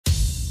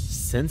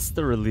Since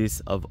the release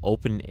of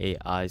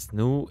OpenAI's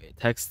new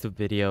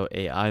text-to-video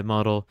AI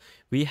model,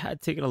 we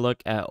had taken a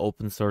look at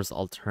open source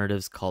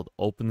alternatives called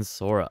Open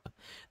Sora.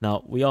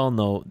 Now, we all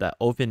know that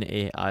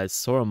OpenAI's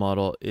Sora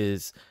model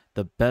is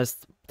the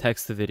best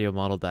text-to-video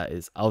model that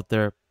is out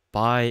there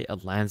by a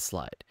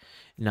landslide.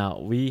 Now,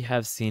 we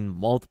have seen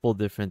multiple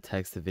different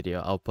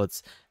text-to-video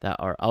outputs that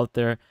are out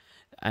there,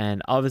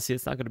 and obviously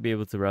it's not going to be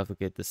able to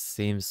replicate the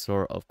same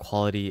sort of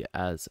quality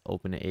as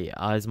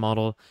OpenAI's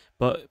model,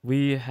 but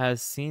we have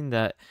seen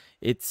that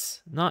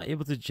it's not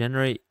able to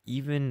generate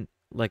even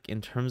like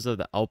in terms of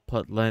the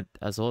output length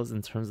as well as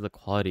in terms of the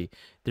quality.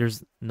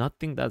 There's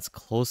nothing that's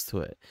close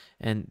to it.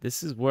 And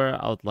this is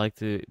where I would like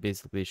to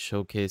basically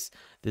showcase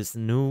this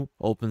new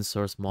open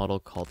source model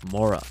called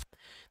Mora.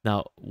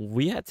 Now,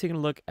 we had taken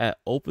a look at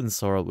Open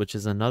Sora, which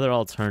is another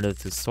alternative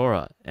to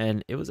Sora,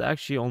 and it was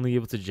actually only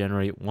able to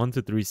generate 1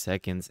 to 3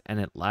 seconds, and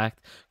it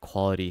lacked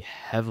quality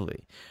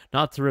heavily.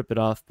 Not to rip it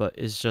off, but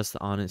it's just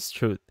the honest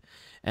truth.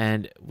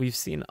 And we've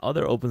seen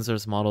other open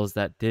source models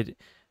that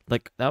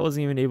that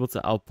wasn't even able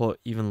to output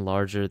even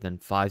larger than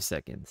 5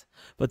 seconds.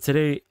 But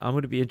today, I'm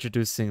going to be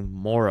introducing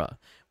Mora,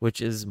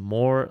 which is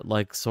more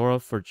like Sora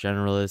for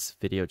generalist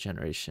video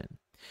generation.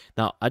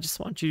 Now, I just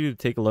want you to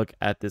take a look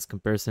at this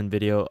comparison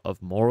video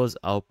of Mora's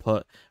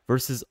output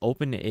versus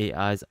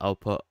OpenAI's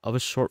output of a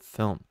short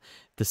film.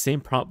 The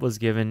same prompt was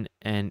given,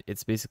 and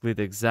it's basically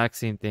the exact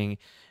same thing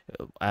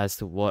as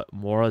to what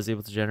Mora is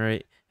able to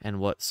generate and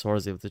what Sora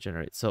is able to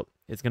generate. So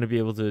it's going to be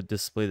able to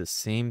display the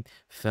same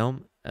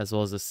film as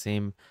well as the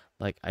same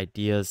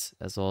ideas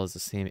as well as the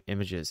same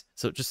images.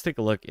 So just take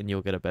a look and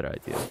you'll get a better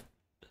idea.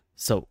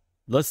 So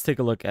let's take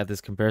a look at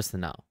this comparison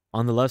now.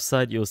 On the left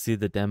side, you'll see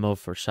the demo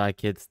for Shy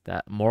Kids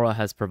that Mora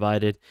has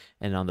provided,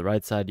 and on the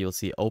right side, you'll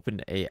see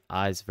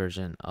OpenAI's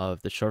version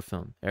of the short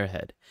film,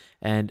 Airhead.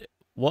 And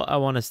what I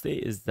want to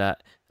state is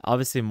that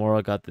obviously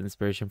Mora got the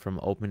inspiration from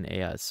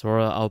OpenAI's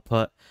Sora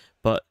output,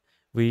 but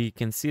we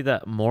can see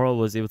that Mora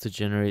was able to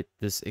generate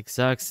this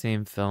exact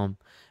same film,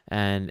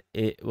 and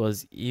it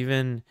was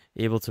even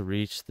able to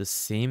reach the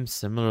same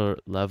similar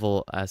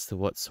level as to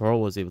what Sora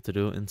was able to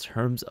do in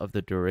terms of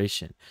the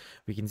duration.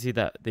 We can see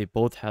that they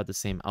both had the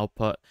same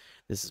output.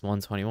 This is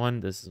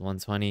 121, this is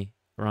 120,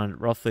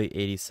 around roughly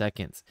 80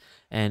 seconds.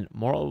 And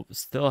Mora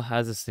still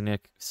has a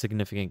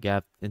significant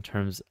gap in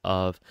terms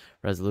of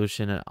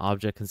resolution and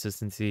object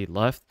consistency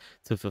left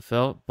to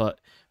fulfill, but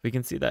we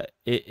can see that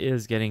it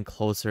is getting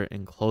closer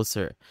and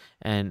closer,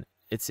 and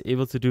it's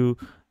able to do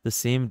the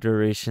same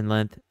duration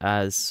length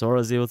as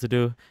Sora is able to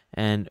do,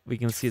 and we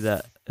can see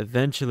that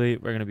eventually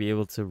we're going to be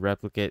able to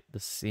replicate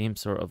the same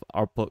sort of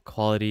output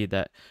quality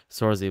that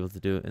Sora is able to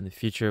do in the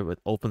future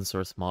with open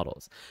source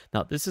models.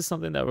 Now, this is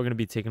something that we're going to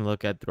be taking a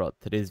look at throughout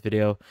today's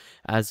video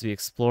as we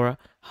explore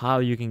how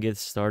you can get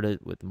started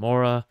with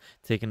Mora,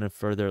 taking a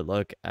further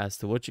look as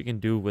to what you can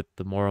do with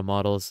the Mora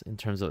models in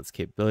terms of its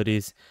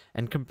capabilities,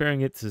 and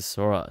comparing it to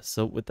Sora.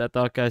 So with that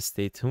thought, guys,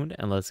 stay tuned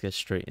and let's get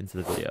straight into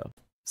the video.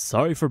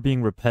 Sorry for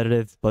being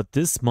repetitive, but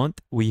this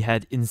month we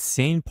had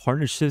insane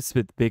partnerships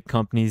with big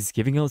companies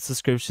giving out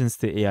subscriptions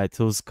to AI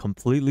tools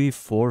completely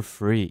for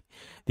free.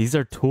 These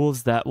are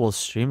tools that will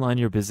streamline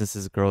your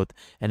business's growth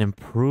and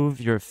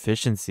improve your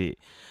efficiency.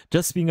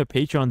 Just being a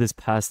patron this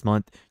past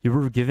month, you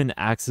were given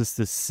access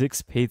to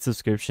 6 paid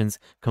subscriptions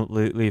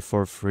completely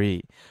for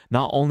free.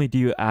 Not only do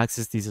you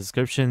access these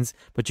subscriptions,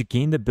 but you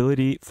gain the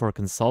ability for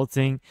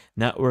consulting,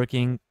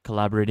 networking,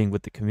 collaborating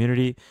with the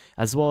community,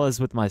 as well as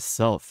with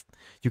myself.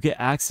 You get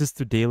access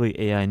to daily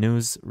AI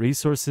news,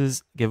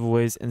 resources,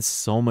 giveaways, and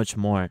so much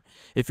more.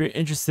 If you're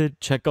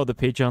interested, check out the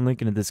Patreon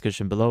link in the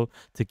description below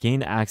to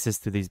gain access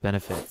to these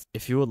benefits.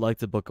 If you would like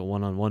to book a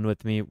one-on-one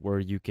with me where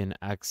you can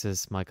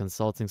access my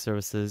consulting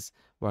services,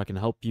 where I can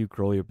help you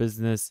grow your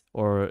business,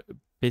 or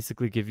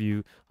basically give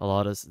you a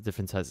lot of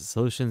different types of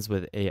solutions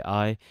with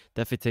AI,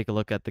 definitely take a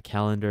look at the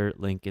calendar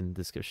link in the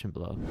description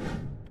below.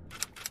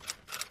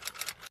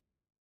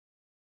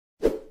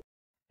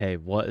 Hey,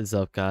 what is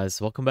up,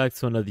 guys? Welcome back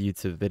to another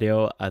YouTube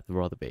video at the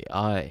World of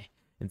AI.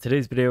 In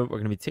today's video, we're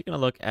going to be taking a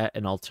look at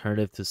an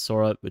alternative to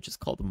Sora, which is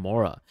called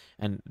Mora,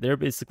 and they're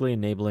basically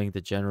enabling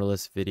the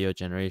generalist video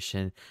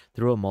generation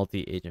through a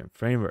multi-agent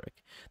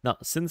framework. Now,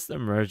 since the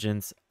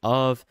emergence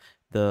of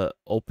the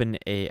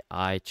OpenAI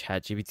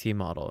ChatGPT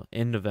model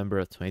in November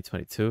of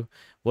 2022,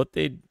 what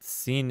they'd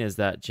seen is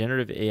that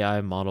generative AI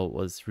model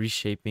was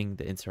reshaping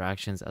the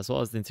interactions as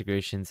well as the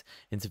integrations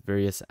into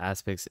various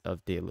aspects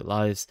of daily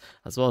lives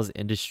as well as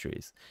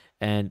industries.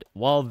 And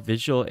while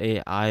visual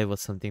AI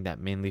was something that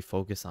mainly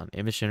focused on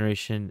image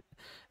generation,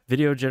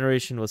 video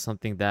generation was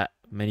something that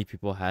many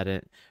people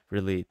hadn't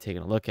really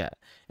taken a look at.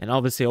 And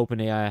obviously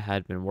OpenAI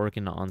had been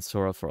working on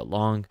Sora for a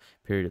long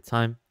period of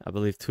time, I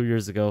believe 2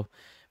 years ago,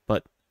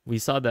 but we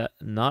saw that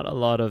not a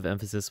lot of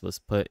emphasis was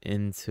put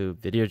into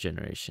video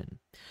generation.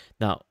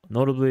 Now,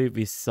 notably,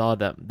 we saw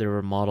that there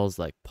were models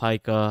like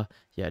Pika,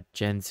 you had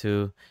Gen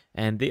 2,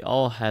 and they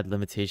all had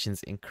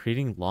limitations in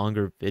creating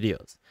longer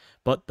videos.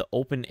 But the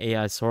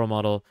OpenAI Sora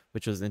model,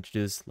 which was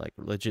introduced like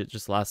legit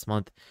just last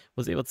month,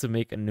 was able to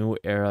make a new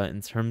era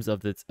in terms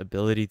of its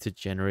ability to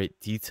generate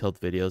detailed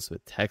videos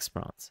with text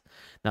prompts.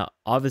 Now,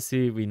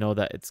 obviously, we know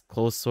that it's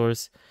closed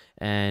source,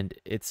 and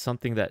it's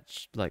something that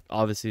like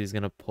obviously is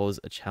going to pose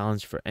a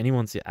challenge for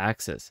anyone to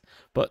access.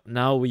 But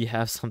now we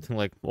have something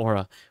like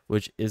Mora,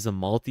 which is a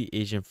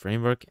multi-agent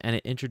framework, and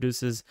it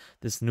introduces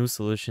this new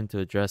solution to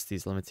address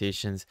these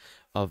limitations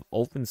of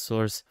open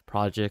source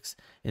projects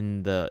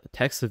in the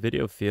text to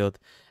video field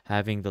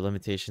having the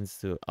limitations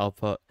to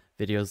output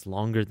videos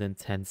longer than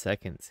 10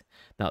 seconds.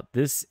 Now,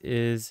 this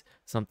is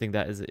something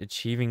that is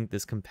achieving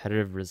this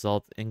competitive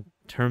result in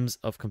terms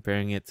of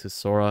comparing it to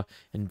Sora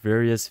in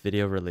various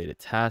video related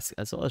tasks,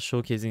 as well as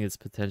showcasing its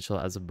potential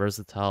as a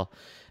versatile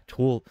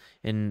tool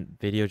in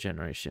video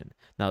generation.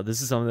 Now,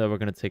 this is something that we're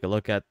going to take a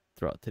look at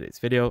throughout today's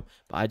video,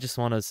 but I just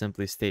want to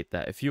simply state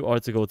that if you are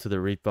to go to the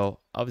repo,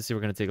 obviously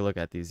we're going to take a look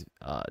at these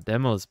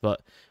demos,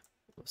 but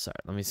sorry,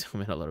 let me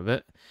zoom in a little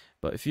bit.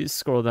 But if you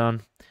scroll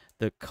down,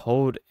 the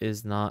code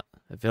is not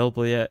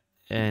available yet,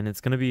 and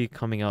it's going to be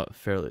coming out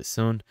fairly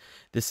soon.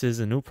 This is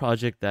a new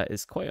project that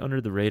is quite under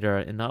the radar,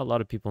 and not a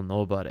lot of people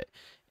know about it.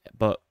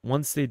 But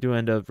once they do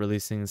end up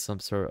releasing some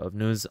sort of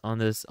news on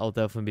this, I'll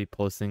definitely be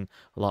posting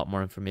a lot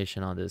more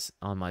information on this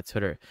on my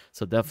Twitter.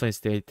 So definitely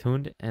stay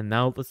tuned. And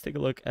now let's take a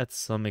look at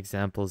some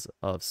examples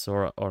of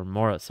Sora or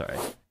Mora, sorry.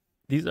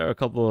 These are a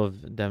couple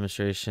of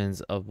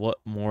demonstrations of what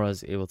Mora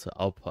is able to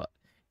output.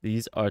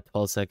 These are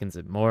 12 seconds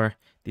and more.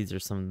 These are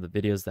some of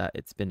the videos that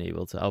it's been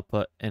able to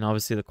output. And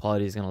obviously the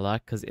quality is going to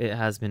lack because it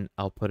has been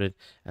outputted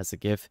as a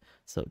GIF.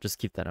 So just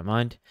keep that in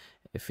mind.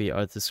 If we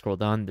are to scroll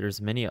down,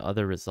 there's many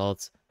other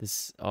results.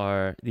 These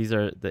are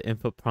the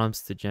input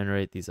prompts to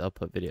generate these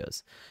output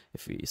videos.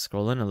 If we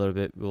scroll in a little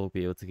bit, we'll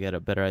be able to get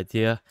a better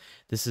idea.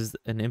 This is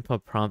an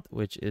input prompt,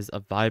 which is a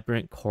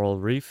vibrant coral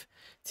reef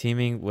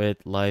teeming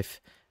with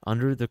life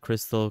under the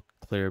crystal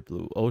clear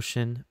blue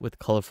ocean with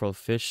colorful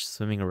fish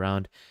swimming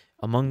around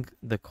among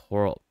the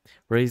coral,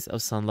 rays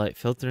of sunlight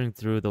filtering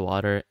through the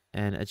water,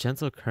 and a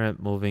gentle current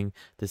moving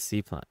the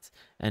sea plants.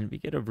 And we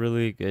get a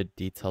really good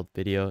detailed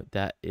video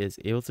that is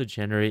able to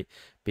generate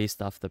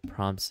based off the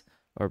prompts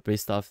or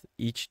based off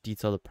each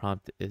detail the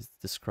prompt is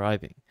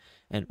describing.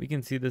 And we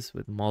can see this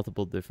with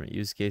multiple different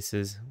use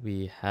cases.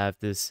 We have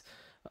this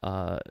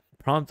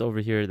prompt over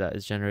here that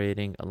is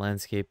generating a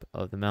landscape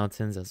of the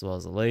mountains as well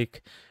as a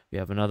lake. We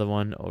have another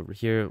one over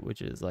here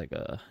which is like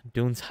a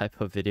dune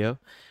type of video,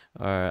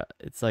 or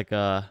it's like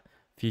a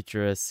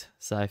futurist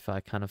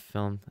sci-fi kind of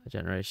film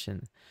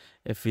generation.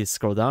 If we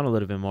scroll down a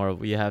little bit more,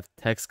 we have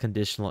text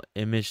conditional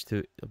image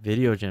to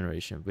video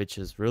generation, which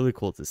is really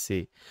cool to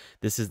see.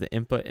 This is the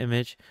input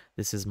image.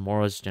 This is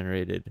Mora's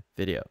generated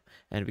video,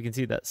 and we can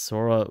see that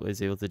Sora is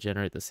able to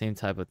generate the same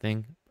type of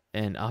thing.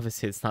 And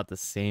obviously it's not the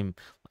same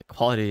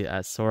quality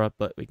as Sora,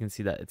 but we can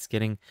see that it's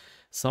getting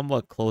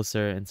somewhat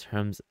closer in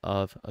terms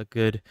of a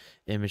good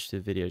image to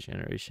video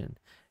generation.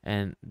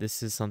 And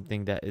this is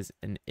something that is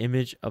an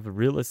image of a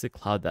realistic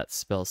cloud that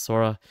spells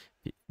Sora.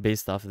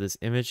 Based off of this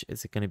image,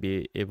 it's going to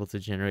be able to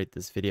generate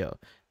this video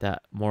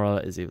that Mora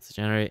is able to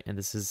generate, and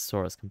this is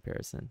Sora's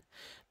comparison.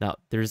 Now,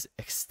 there's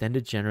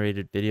extended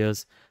generated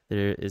videos.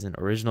 There is an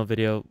original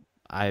video.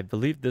 I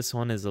believe this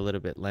one is a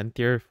little bit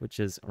lengthier, which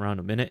is around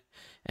a minute,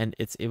 and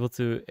it's able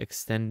to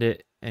extend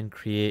it and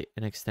create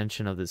an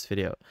extension of this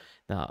video.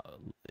 Now,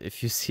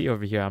 if you see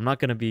over here, I'm not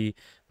going to be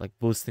like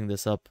boosting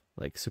this up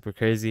like super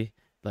crazy.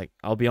 Like,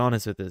 I'll be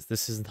honest with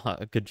this is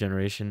not a good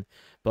generation,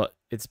 but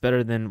it's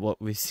better than what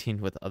we've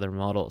seen with other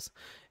models.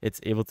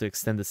 It's able to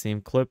extend the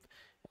same clip,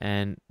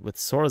 and with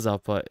Sora's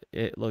output,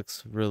 it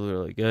looks really,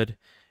 really good.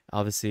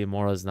 Obviously,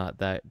 Mora is not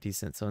that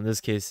decent. So in this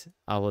case,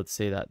 I would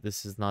say that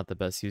this is not the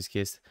best use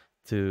case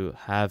to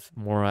have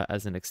Mora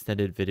as an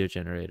extended video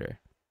generator.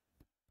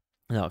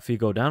 Now, if you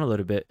go down a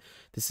little bit,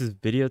 this is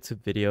video to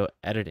video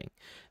editing.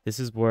 This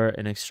is where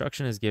an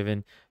instruction is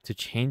given to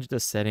change the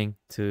setting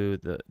to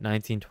the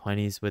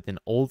 1920s with an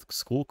old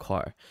school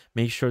car.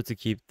 Make sure to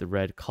keep the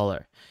red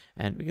color.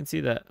 And we can see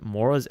that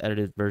Mora's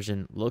edited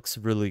version looks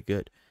really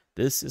good.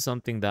 This is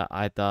something that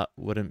I thought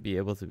wouldn't be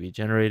able to be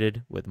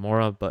generated with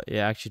Mora, but it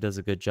actually does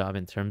a good job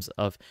in terms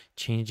of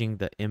changing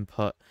the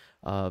input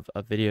of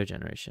a video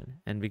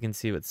generation. And we can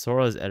see with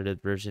Sora's edited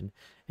version,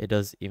 it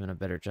does even a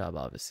better job,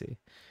 obviously.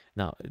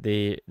 Now,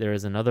 there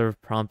is another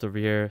prompt over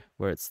here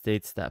where it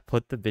states that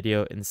put the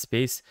video in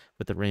space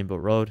with the rainbow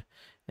road.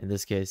 In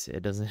this case,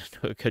 it doesn't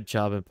do a good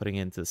job in putting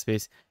it into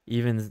space.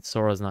 Even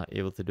Sora is not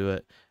able to do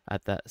it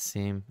at that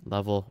same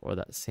level or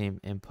that same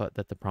input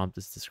that the prompt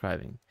is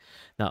describing.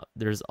 Now,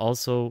 there's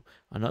also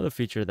another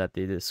feature that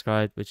they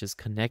described, which is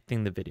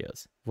connecting the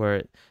videos,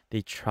 where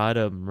they try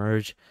to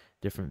merge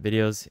different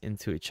videos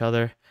into each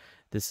other.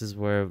 This is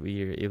where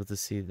we are able to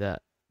see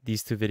that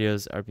these two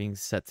videos are being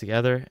set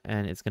together,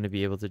 and it's going to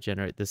be able to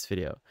generate this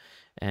video.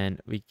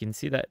 And we can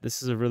see that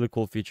this is a really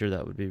cool feature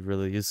that would be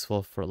really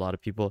useful for a lot of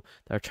people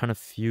that are trying to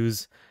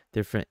fuse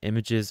different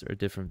images or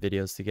different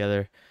videos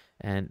together.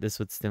 and this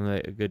would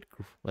stimulate a good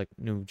like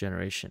new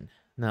generation.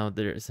 Now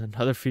there's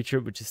another feature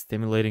which is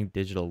stimulating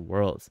digital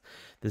worlds.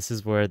 This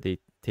is where they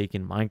take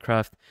in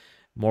Minecraft,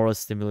 Mora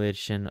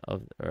stimulation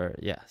of, or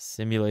yeah,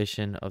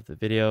 simulation of the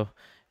video.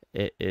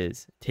 It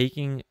is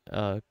taking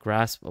a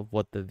grasp of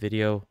what the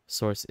video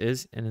source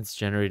is, and it's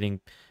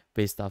generating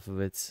based off of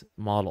its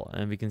model.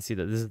 And we can see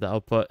that this is the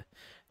output.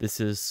 This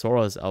is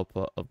Sora's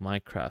output of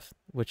Minecraft,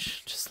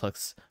 which just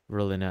looks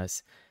really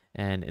nice.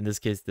 And in this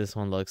case, this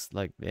one looks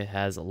like it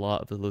has a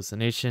lot of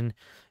hallucination.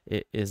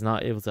 It is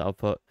not able to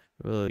output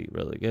really,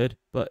 really good,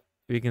 but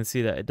we can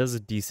see that it does a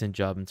decent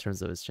job in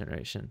terms of its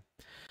generation.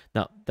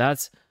 Now,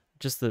 that's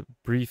just a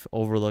brief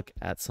overlook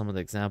at some of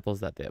the examples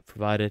that they have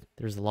provided.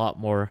 There's a lot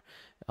more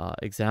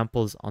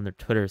examples on their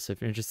Twitter, so if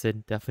you're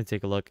interested, definitely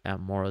take a look at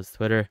Mora's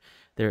Twitter.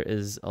 There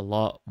is a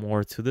lot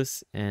more to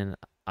this, and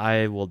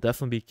I will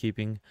definitely be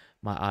keeping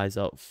my eyes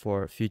out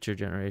for future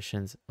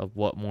generations of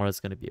what Mora is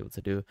going to be able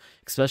to do,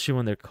 especially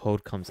when their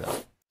code comes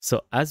out.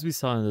 So as we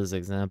saw in those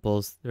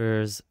examples,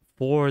 there's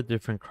 4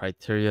 different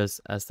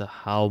criterias as to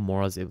how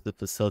Mora is able to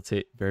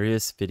facilitate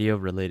various video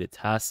related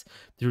tasks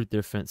through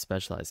different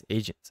specialized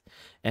agents.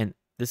 And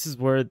this is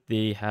where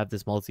they have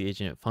this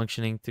multi-agent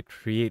functioning to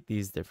create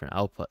these different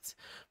outputs.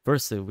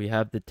 Firstly, we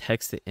have the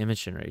text to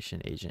image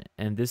generation agent,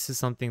 and this is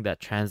something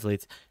that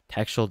translates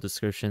textual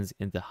descriptions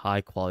into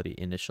high quality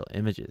initial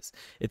images.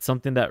 It's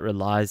something that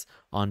relies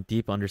on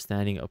deep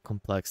understanding of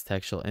complex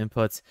textual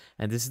inputs,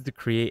 and this is to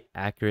create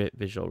accurate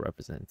visual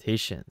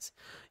representations.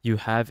 You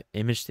have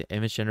image to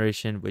image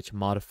generation, which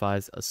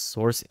modifies a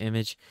source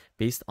image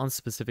based on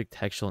specific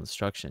textual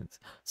instructions.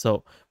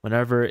 So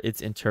whenever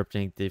it's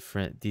interpreting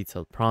different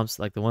detailed prompts,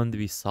 like the one that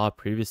we saw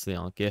previously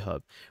on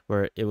GitHub,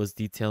 where it was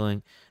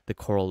detailing the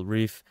coral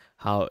reef,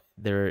 how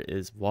there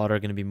is water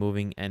going to be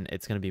moving and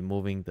it's going to be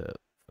moving the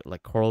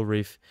like coral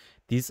reef.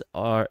 This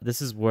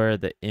is where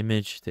the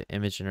image to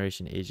image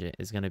generation agent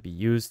is going to be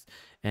used,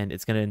 and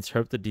it's going to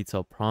interpret the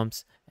detailed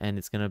prompts, and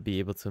it's going to be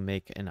able to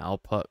make an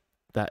output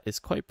that is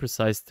quite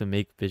precise to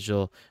make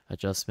visual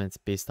adjustments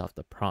based off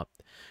the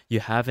prompt.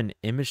 You have an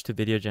image to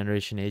video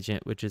generation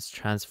agent, which is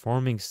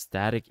transforming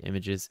static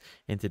images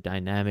into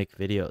dynamic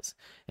videos.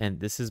 And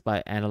this is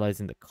by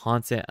analyzing the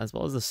content as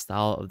well as the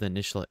style of the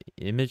initial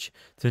image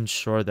to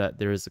ensure that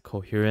there is a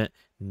coherent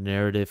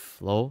narrative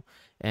flow,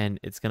 and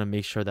it's going to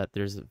make sure that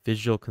there's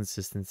visual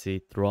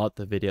consistency throughout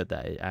the video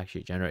that it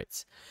actually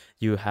generates.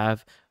 You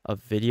have a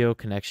video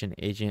connection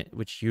agent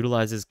which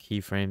utilizes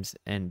keyframes,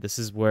 and this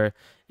is where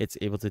it's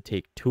able to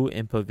take 2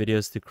 input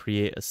videos to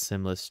create a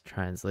seamless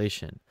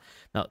translation.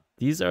 Now,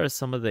 these are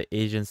some of the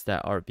agents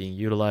that are being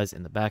utilized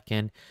in the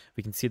backend.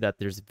 We can see that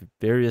there's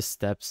various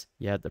steps.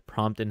 You have the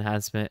prompt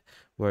enhancement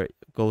where it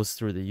goes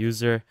through the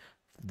user.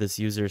 This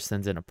user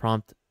sends in a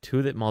prompt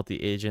to the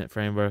multi-agent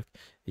framework.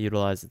 It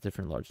utilizes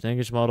different large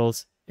language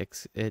models.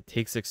 It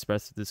takes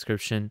expressive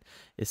description.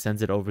 It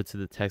sends it over to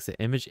the text to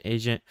image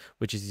agent,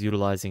 which is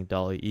utilizing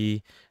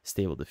DALL-E,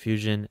 Stable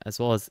Diffusion, as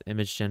well as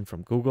image gen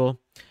from Google.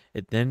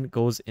 It then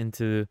goes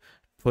into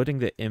putting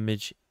the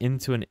image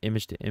into an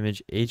image to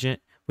image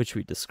agent, which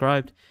we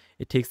described.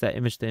 It takes that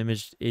image to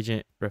image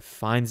agent,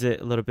 refines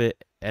it a little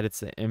bit, edits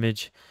the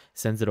image,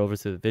 sends it over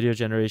to the video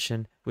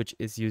generation, which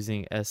is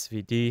using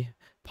SVD,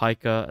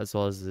 Pika,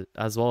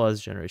 as well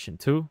as generation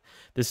 2.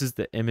 This is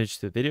the image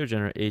to video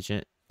generate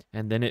agent,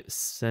 and then it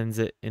sends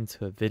it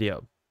into a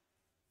video.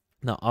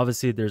 Now,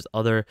 obviously, there's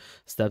other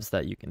steps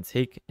that you can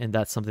take, and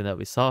that's something that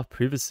we saw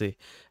previously,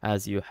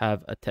 as you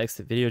have a text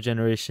to video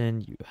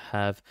generation, you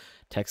have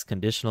text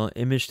conditional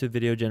image to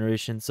video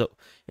generation. So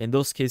in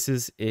those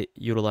cases, it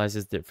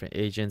utilizes different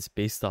agents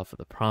based off of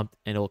the prompt,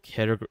 and it will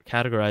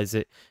categorize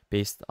it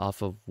based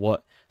off of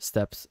what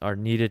steps are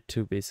needed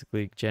to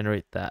basically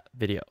generate that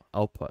video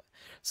output.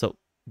 So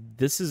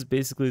this is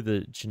basically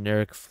the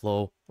generic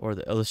flow or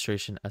the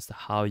illustration as to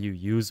how you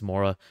use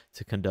Mora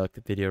to conduct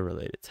video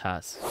related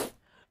tasks.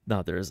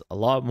 Now, there's a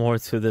lot more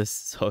to this,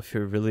 so if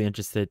you're really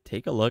interested,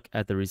 take a look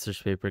at the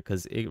research paper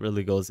because it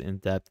really goes in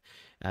depth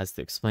as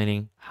to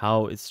explaining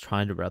how it's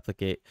trying to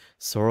replicate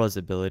Sora's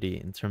ability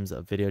in terms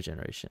of video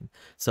generation.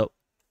 So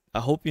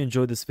I hope you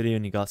enjoyed this video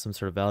and you got some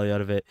sort of value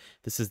out of it.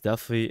 This is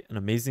definitely an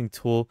amazing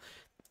tool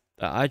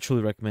that I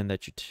truly recommend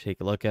that you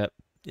take a look at.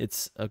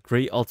 It's a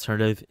great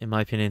alternative, in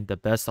my opinion, the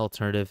best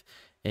alternative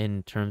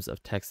in terms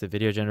of text to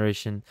video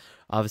generation.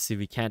 Obviously,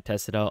 we can't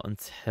test it out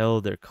until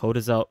their code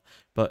is out,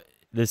 but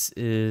this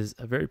is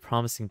a very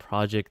promising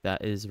project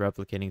that is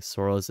replicating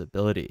Sora's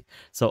ability.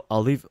 So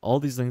I'll leave all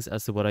these links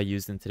as to what I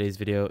used in today's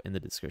video in the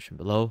description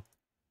below.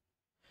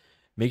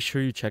 Make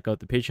sure you check out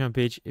the Patreon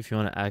page if you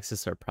want to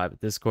access our private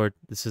Discord.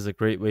 This is a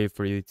great way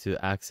for you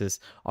to access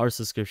our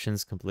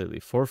subscriptions completely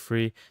for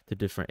free to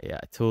different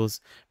AI tools.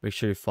 Make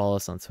sure you follow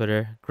us on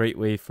Twitter. Great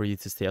way for you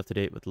to stay up to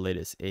date with the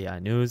latest AI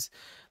news.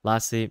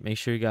 Lastly, make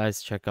sure you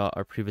guys check out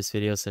our previous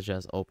videos such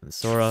as Open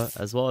Sora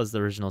as well as the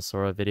original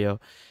Sora video.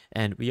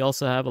 And we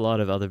also have a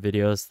lot of other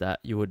videos that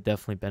you would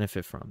definitely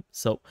benefit from.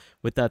 So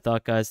with that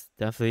thought, guys,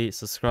 definitely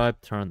subscribe,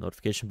 turn on the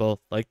notification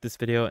bell, like this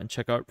video, and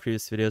check out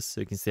previous videos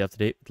so you can stay up to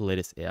date with the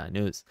latest AI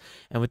news.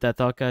 And with that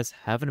thought, guys,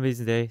 have an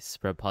amazing day,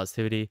 spread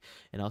positivity,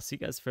 and I'll see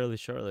you guys fairly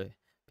shortly.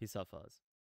 Peace out, fellas.